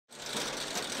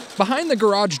Behind the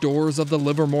garage doors of the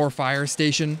Livermore Fire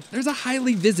Station, there's a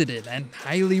highly visited and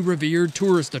highly revered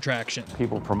tourist attraction.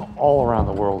 People from all around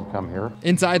the world come here.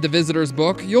 Inside the visitor's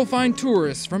book, you'll find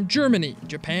tourists from Germany,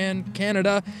 Japan,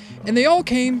 Canada, and they all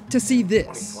came to see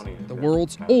this, the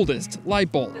world's oldest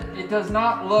light bulb. It does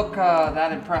not look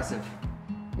that impressive.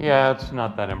 Yeah, it's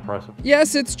not that impressive.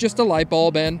 Yes, it's just a light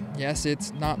bulb, and yes,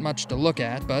 it's not much to look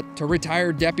at, but to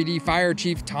retired Deputy Fire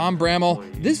Chief Tom Bramall,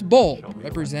 this bulb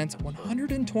represents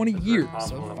 120 years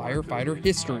of firefighter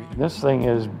history. This thing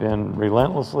has been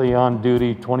relentlessly on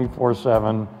duty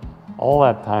 24/7 all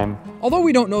that time. Although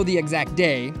we don't know the exact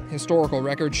day, historical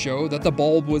records show that the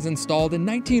bulb was installed in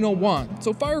 1901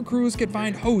 so fire crews could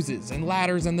find hoses and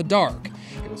ladders in the dark.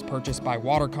 It was purchased by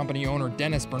water company owner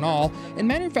Dennis Bernal and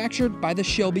manufactured by the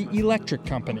Shelby Electric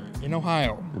Company in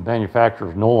Ohio. The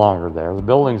manufacturer's no longer there. The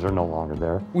buildings are no longer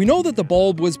there. We know that the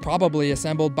bulb was probably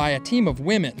assembled by a team of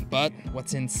women, but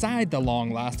what's inside the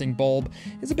long-lasting bulb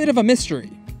is a bit of a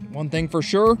mystery. One thing for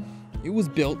sure, it was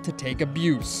built to take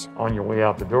abuse. On your way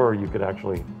out the door, you could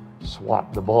actually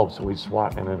swat the bulb. So we'd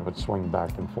swat and it would swing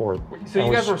back and forth. So and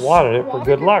you guys we were swatted it for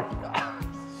good luck.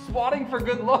 Swatting for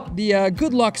good luck? The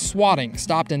good luck swatting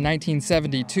stopped in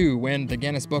 1972 when the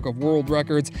Guinness Book of World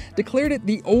Records declared it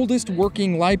the oldest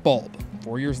working light bulb.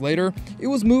 4 years later, it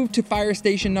was moved to Fire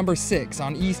Station number 6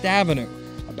 on East Avenue.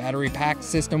 A battery-packed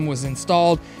system was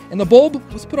installed, and the bulb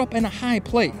was put up in a high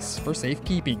place for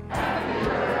safekeeping.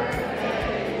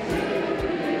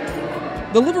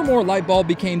 The Livermore light bulb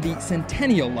became the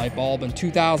Centennial Lightbulb in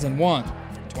 2001.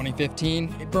 In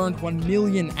 2015, it burned 1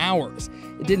 million hours.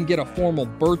 It didn't get a formal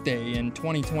birthday in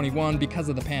 2021 because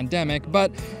of the pandemic,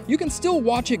 but you can still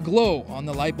watch it glow on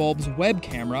the light bulb's web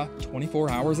camera 24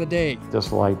 hours a day.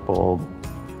 This light bulb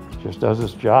just does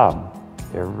its job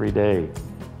every day,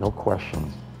 no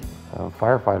questions.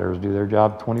 Firefighters do their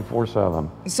job 24/7.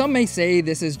 Some may say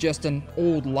this is just an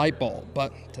old light bulb,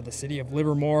 but to the city of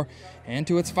Livermore and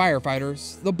to its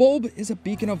firefighters, the bulb is a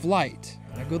beacon of light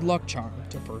and a good luck charm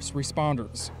to first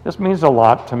responders. This means a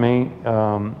lot to me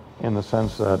in the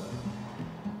sense that,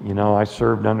 you know, I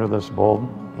served under this bulb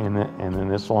and in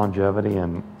its longevity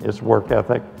and its work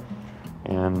ethic,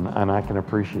 and I can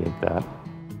appreciate that.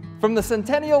 From the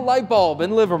Centennial Lightbulb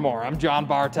in Livermore, I'm John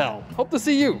Bartell. Hope to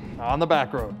see you on the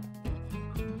Backroad.